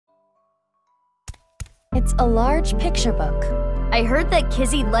It's a large picture book. I heard that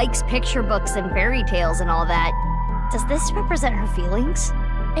Kizzy likes picture books and fairy tales and all that. Does this represent her feelings?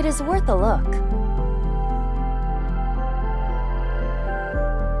 It is worth a look.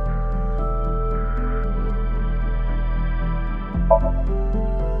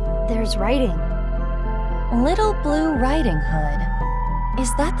 There's writing. Little Blue Riding Hood.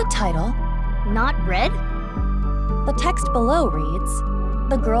 Is that the title? Not red? The text below reads,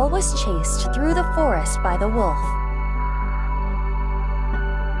 "The girl was chased through the forest by the wolf."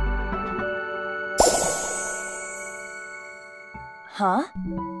 Huh?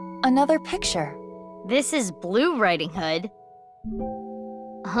 Another picture. This is Blue Riding Hood.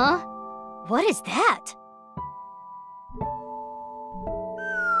 Huh? What is that?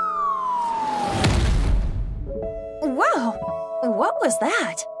 Wow! What was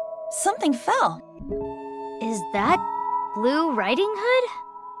that? Something fell. Is that Blue Riding Hood?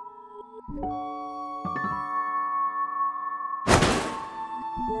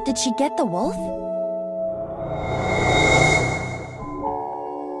 Did she get the wolf?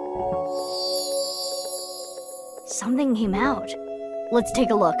 Something came out. Let's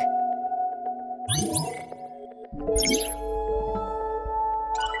take a look.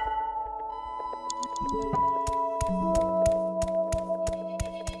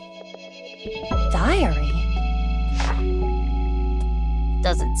 Diary?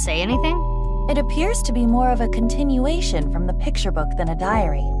 Does it say anything? It appears to be more of a continuation from the picture book than a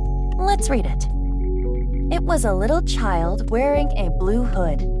diary. Let's read it. It was a little child wearing a blue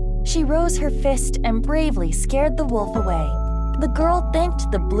hood. She rose her fist and bravely scared the wolf away. The girl thanked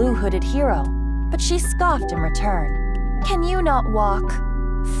the blue-hooded hero, but she scoffed in return. "Can you not walk?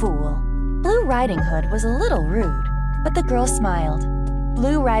 Fool." Blue Riding Hood was a little rude, but the girl smiled.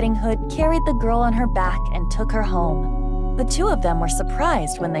 Blue Riding Hood carried the girl on her back and took her home. The two of them were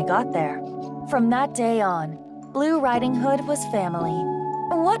surprised when they got there. From that day on, Blue Riding Hood was family.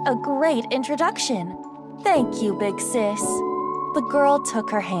 What a great introduction! Thank you, big sis. The girl took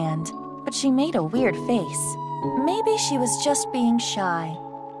her hand, but she made a weird face. Maybe she was just being shy.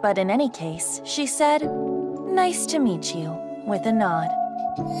 But in any case, she said, "Nice to meet you," with a nod.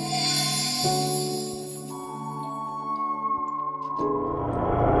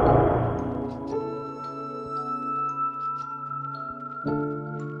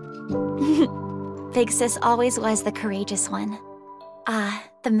 Big Sis always was the courageous one. Ah,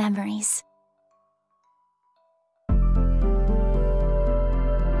 the memories.